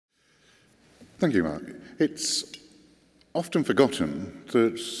Thank you, Mark. It's often forgotten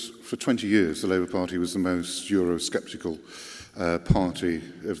that for 20 years the Labour Party was the most Eurosceptical party,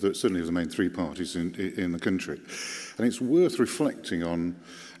 certainly of the main three parties in the country. And it's worth reflecting on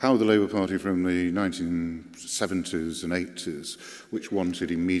how the Labour Party from the 1970s and 80s, which wanted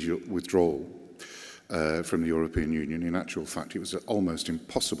immediate withdrawal from the European Union, in actual fact it was almost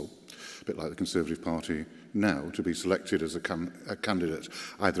impossible, a bit like the Conservative Party now, to be selected as a candidate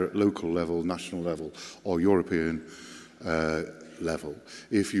either at local level, national level or European level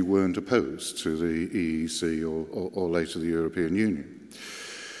if you weren't opposed to the EEC or later the European Union.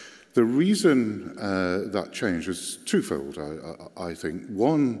 The reason that changed was twofold, I think.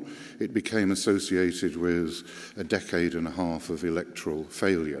 One, it became associated with a decade and a half of electoral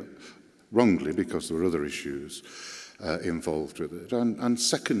failure, wrongly because there were other issues involved with it. And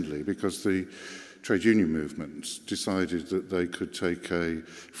secondly, because the trade union movement decided that they could take a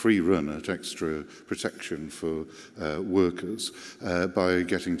free run at extra protection for workers by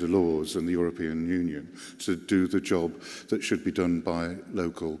getting Delors and the European Union to do the job that should be done by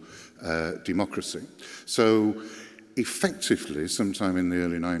local democracy. So effectively, sometime in the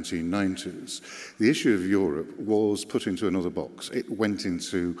early 1990s, the issue of Europe was put into another box. It went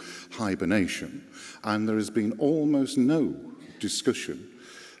into hibernation, and there has been almost no discussion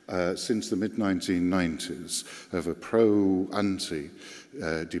since the mid-1990s of a pro-anti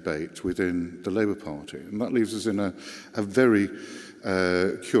debate within the Labour Party. And that leaves us in a very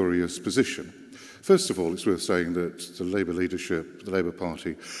curious position. First of all, it's worth saying that the Labour leadership, the Labour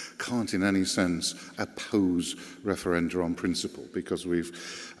Party, can't in any sense oppose referenda on principle because we've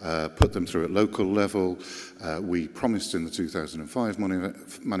put them through at local level. We promised in the 2005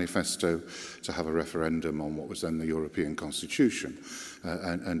 manifesto to have a referendum on what was then the European Constitution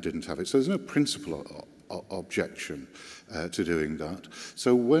and didn't have it. So there's no principal objection to doing that.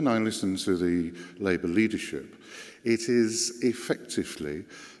 So when I listen to the Labour leadership, it is effectively,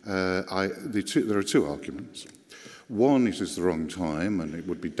 there are two arguments. One, it is the wrong time and it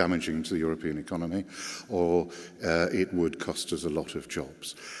would be damaging to the European economy, or it would cost us a lot of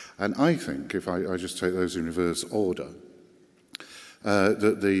jobs. And I think, if I just take those in reverse order,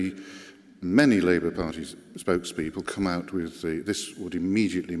 that the many Labour Party spokespeople come out with this would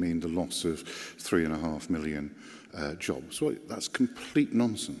immediately mean the loss of 3.5 million jobs. Well, that's complete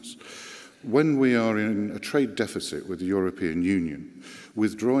nonsense. When we are in a trade deficit with the European Union,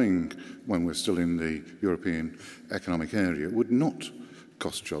 withdrawing when we're still in the European Economic Area would not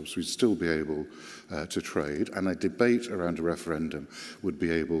cost jobs. We'd still be able to trade, and a debate around a referendum would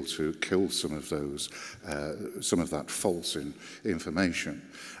be able to kill some of that false information.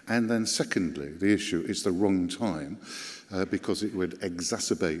 And then secondly, the issue is the wrong time because it would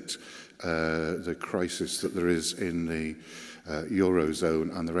exacerbate the crisis that there is in the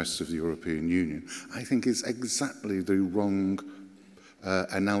Eurozone and the rest of the European Union. I think is exactly the wrong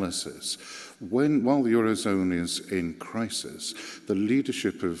analysis. While the Eurozone is in crisis, the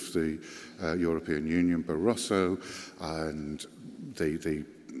leadership of the European Union, Barroso, and the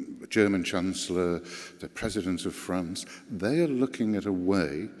German Chancellor, the President of France, they are looking at a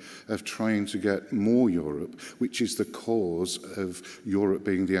way of trying to get more Europe, which is the cause of Europe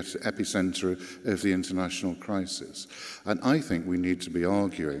being the epicenter of the international crisis. And I think we need to be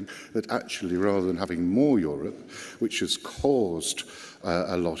arguing that actually, rather than having more Europe, which has caused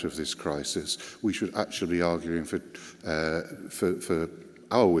a lot of this crisis, we should actually be arguing for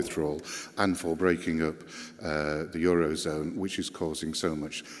our withdrawal and for breaking up the Eurozone, which is causing so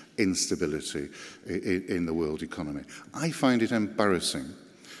much instability in the world economy. I find it embarrassing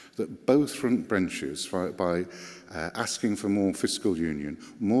that both front benches, by asking for more fiscal union,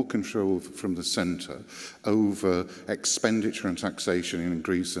 more control from the centre over expenditure and taxation in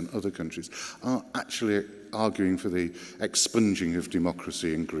Greece and other countries, are actually arguing for the expunging of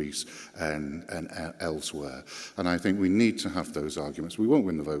democracy in Greece and elsewhere. And I think we need to have those arguments. We won't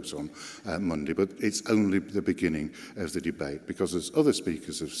win the vote on Monday, but it's only the beginning of the debate, because as other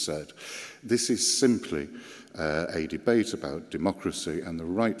speakers have said, this is simply a debate about democracy and the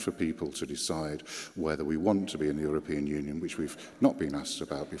right for people to decide whether we want to be in the European Union, which we've not been asked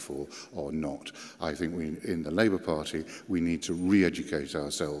about before, or not. I think in the Labour Party, we need to re-educate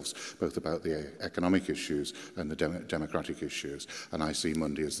ourselves both about the economic issues and the democratic issues, and I see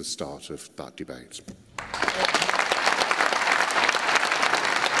Monday as the start of that debate.